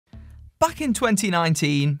Back in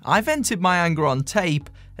 2019, I vented my anger on tape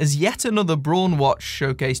as yet another Braun watch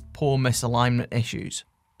showcased poor misalignment issues.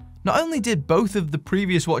 Not only did both of the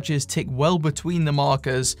previous watches tick well between the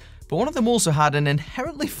markers, but one of them also had an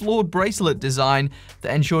inherently flawed bracelet design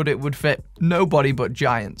that ensured it would fit nobody but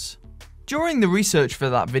giants. During the research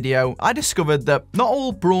for that video, I discovered that not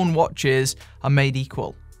all Braun watches are made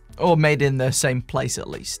equal, or made in the same place at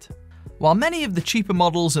least. While many of the cheaper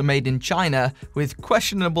models are made in China with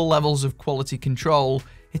questionable levels of quality control,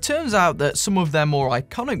 it turns out that some of their more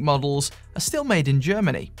iconic models are still made in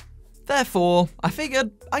Germany. Therefore, I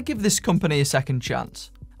figured I'd give this company a second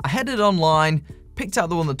chance. I headed online, picked out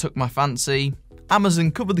the one that took my fancy.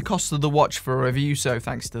 Amazon covered the cost of the watch for a review, so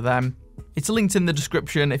thanks to them. It's linked in the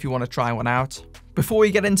description if you want to try one out. Before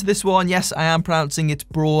we get into this one, yes, I am pronouncing it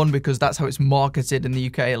Braun because that's how it's marketed in the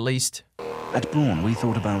UK at least. At Braun, we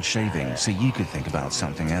thought about shaving so you could think about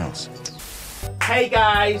something else. Hey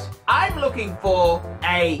guys, I'm looking for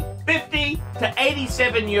a 50 to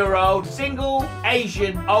 87-year-old single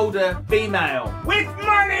Asian older female with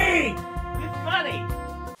money! With money!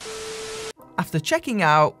 After checking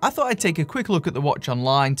out, I thought I'd take a quick look at the watch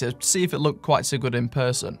online to see if it looked quite so good in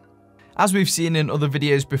person. As we've seen in other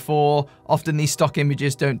videos before, often these stock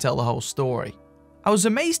images don't tell the whole story. I was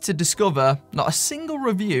amazed to discover not a single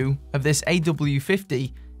review of this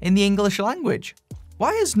AW50 in the English language.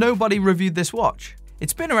 Why has nobody reviewed this watch?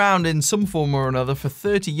 It's been around in some form or another for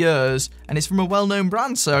 30 years and it's from a well-known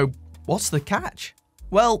brand, so what's the catch?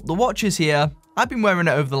 Well, the watch is here. I've been wearing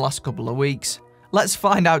it over the last couple of weeks. Let's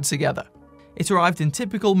find out together. It arrived in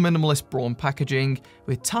typical minimalist Braun packaging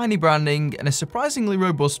with tiny branding and a surprisingly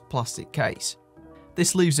robust plastic case.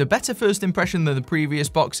 This leaves a better first impression than the previous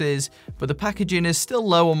boxes, but the packaging is still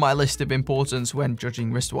low on my list of importance when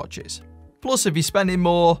judging wristwatches. Plus, if you're spending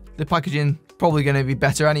more, the packaging probably going to be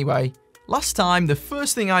better anyway. Last time, the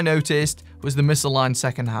first thing I noticed was the misaligned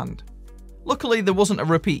second hand. Luckily, there wasn't a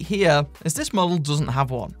repeat here, as this model doesn't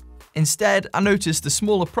have one. Instead, I noticed the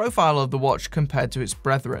smaller profile of the watch compared to its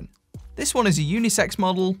brethren. This one is a unisex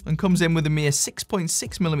model and comes in with a mere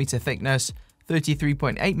 6.6mm thickness,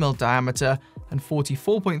 33.8mm diameter, and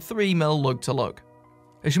 44.3mm lug-to-lug.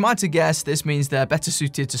 As you might have guessed, this means they're better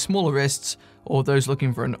suited to smaller wrists or those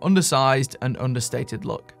looking for an undersized and understated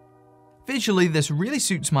look. Visually, this really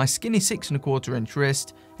suits my skinny 6¼ inch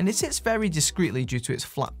wrist, and it sits very discreetly due to its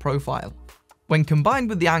flat profile. When combined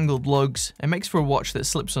with the angled lugs, it makes for a watch that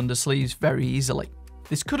slips under sleeves very easily.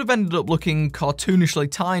 This could have ended up looking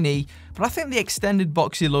cartoonishly tiny, but I think the extended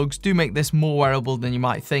boxy lugs do make this more wearable than you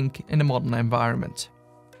might think in a modern environment.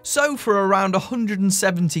 So for around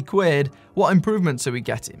 170 quid, what improvements are we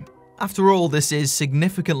getting? After all, this is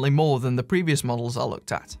significantly more than the previous models I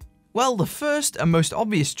looked at. Well, the first and most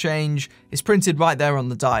obvious change is printed right there on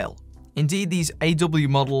the dial. Indeed, these AW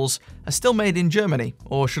models are still made in Germany,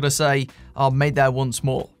 or should I say, are made there once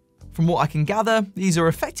more. From what I can gather, these are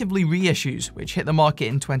effectively reissues which hit the market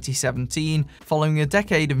in 2017 following a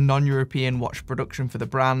decade of non-European watch production for the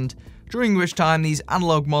brand, during which time these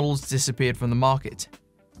analog models disappeared from the market.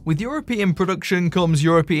 With European production comes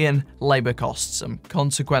European labour costs and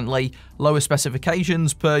consequently lower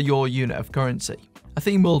specifications per your unit of currency, a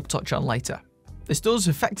theme we'll touch on later. This does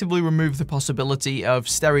effectively remove the possibility of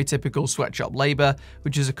stereotypical sweatshop labour,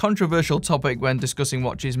 which is a controversial topic when discussing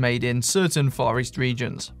watches made in certain Far East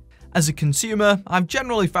regions. As a consumer, I've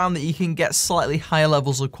generally found that you can get slightly higher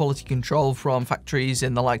levels of quality control from factories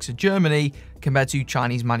in the likes of Germany compared to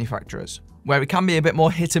Chinese manufacturers, where it can be a bit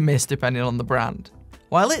more hit and miss depending on the brand.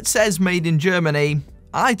 While it says made in Germany,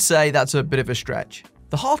 I'd say that's a bit of a stretch.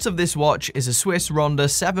 The heart of this watch is a Swiss Ronda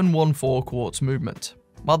 714 quartz movement.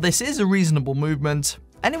 While this is a reasonable movement,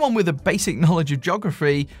 anyone with a basic knowledge of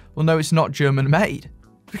geography will know it's not German-made.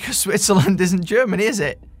 Because Switzerland isn't Germany, is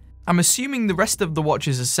it? I'm assuming the rest of the watch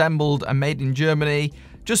is assembled and made in Germany.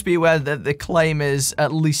 Just be aware that the claim is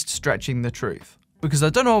at least stretching the truth. Because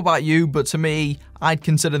I don't know about you, but to me, I'd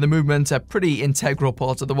consider the movement a pretty integral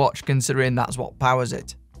part of the watch considering that's what powers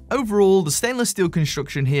it. Overall, the stainless steel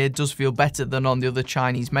construction here does feel better than on the other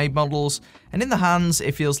Chinese-made models, and in the hands,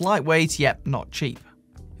 it feels lightweight yet not cheap.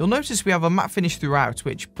 You'll notice we have a matte finish throughout,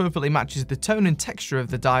 which perfectly matches the tone and texture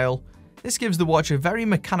of the dial. This gives the watch a very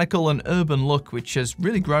mechanical and urban look, which has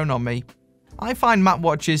really grown on me. I find matte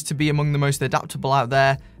watches to be among the most adaptable out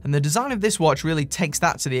there, and the design of this watch really takes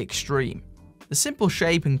that to the extreme. The simple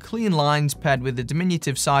shape and clean lines paired with the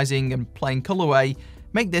diminutive sizing and plain colorway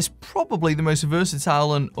make this probably the most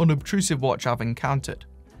versatile and unobtrusive watch I've encountered.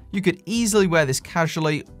 You could easily wear this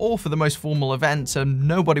casually or for the most formal events and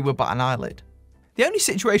nobody would bat an eyelid. The only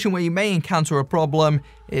situation where you may encounter a problem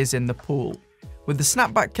is in the pool. With the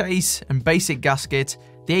snapback case and basic gasket,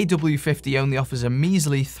 the AW50 only offers a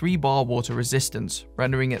measly 3-bar water resistance,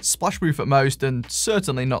 rendering it splashproof at most and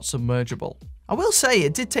certainly not submergible. I will say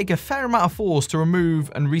it did take a fair amount of force to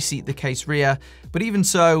remove and reseat the case rear, but even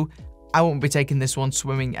so, I won't be taking this one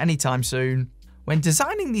swimming anytime soon. When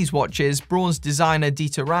designing these watches, Braun's designer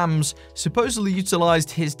Dieter Rams supposedly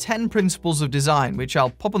utilised his 10 principles of design, which I'll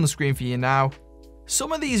pop on the screen for you now.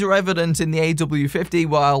 Some of these are evident in the AW50,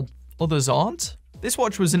 while others aren't. This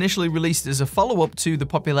watch was initially released as a follow-up to the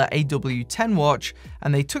popular AW10 watch,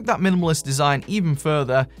 and they took that minimalist design even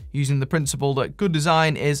further, using the principle that good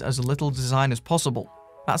design is as little design as possible.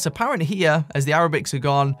 That's apparent here, as the Arabics are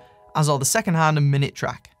gone, as are the second-hand and minute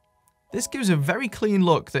track. This gives a very clean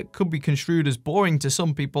look that could be construed as boring to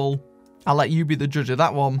some people. I'll let you be the judge of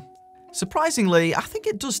that one. Surprisingly, I think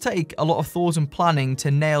it does take a lot of thought and planning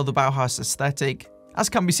to nail the Bauhaus aesthetic, as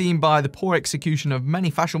can be seen by the poor execution of many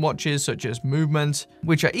fashion watches such as Movement,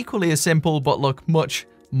 which are equally as simple but look much,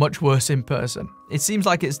 much worse in person. It seems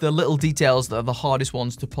like it's the little details that are the hardest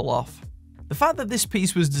ones to pull off. The fact that this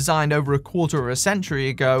piece was designed over a quarter of a century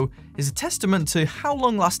ago is a testament to how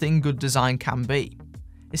long-lasting good design can be.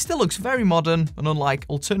 It still looks very modern, and unlike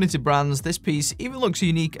alternative brands, this piece even looks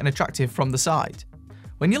unique and attractive from the side.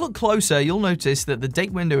 When you look closer, you'll notice that the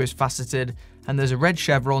date window is faceted and there's a red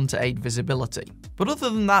chevron to aid visibility. But other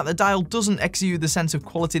than that, the dial doesn't exude the sense of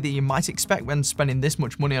quality that you might expect when spending this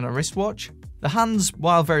much money on a wristwatch. The hands,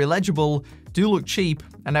 while very legible, do look cheap,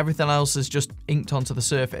 and everything else is just inked onto the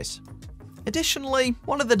surface. Additionally,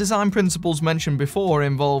 one of the design principles mentioned before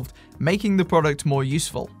involved making the product more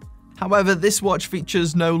useful. However, this watch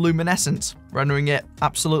features no luminescence, rendering it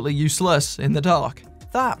absolutely useless in the dark.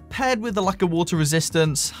 That, paired with the lack of water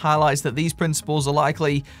resistance, highlights that these principles are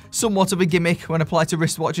likely somewhat of a gimmick when applied to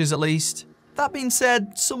wristwatches at least. That being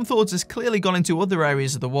said, some thought has clearly gone into other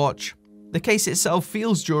areas of the watch. The case itself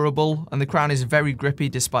feels durable, and the crown is very grippy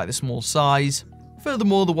despite the small size.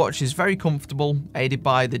 Furthermore, the watch is very comfortable, aided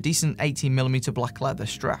by the decent 18mm black leather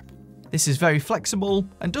strap. This is very flexible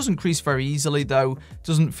and doesn't crease very easily, though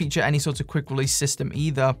doesn't feature any sort of quick release system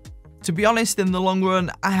either. To be honest, in the long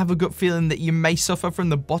run, I have a gut feeling that you may suffer from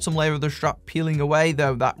the bottom layer of the strap peeling away,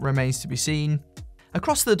 though that remains to be seen.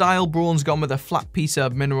 Across the dial, Braun's gone with a flat piece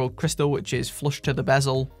of mineral crystal which is flush to the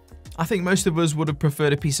bezel. I think most of us would have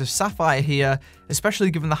preferred a piece of sapphire here, especially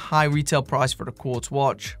given the high retail price for a quartz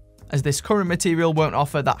watch, as this current material won't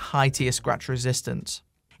offer that high tier scratch resistance.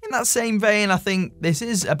 In that same vein, I think this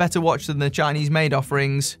is a better watch than the Chinese-made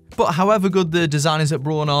offerings, but however good the designers at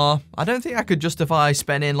Braun are, I don't think I could justify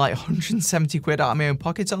spending like 170 quid out of my own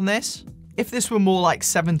pocket on this. If this were more like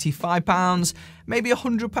 £75, maybe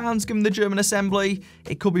 £100 given the German assembly,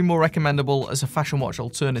 it could be more recommendable as a fashion watch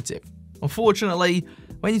alternative. Unfortunately,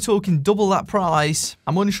 when you're talking double that price,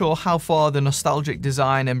 I'm unsure how far the nostalgic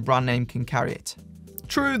design and brand name can carry it.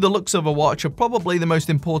 True, the looks of a watch are probably the most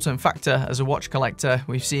important factor as a watch collector.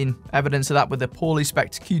 We've seen evidence of that with the poorly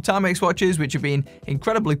spec'd Q Timex watches, which have been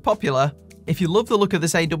incredibly popular. If you love the look of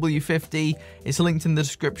this AW50, it's linked in the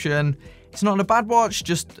description. It's not a bad watch,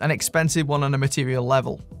 just an expensive one on a material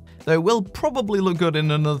level. Though it will probably look good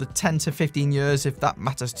in another 10 to 15 years if that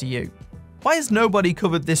matters to you. Why has nobody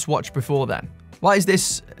covered this watch before then? Why is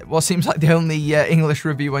this what seems like the only English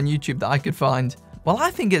review on YouTube that I could find? Well,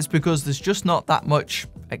 I think it's because there's just not that much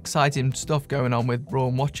exciting stuff going on with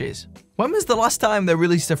Braun watches. When was the last time they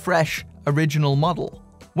released a fresh, original model?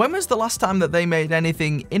 When was the last time that they made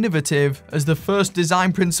anything innovative as the first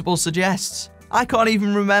design principle suggests? I can't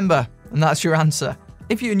even remember, and that's your answer.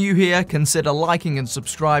 If you're new here, consider liking and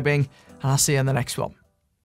subscribing, and I'll see you in the next one.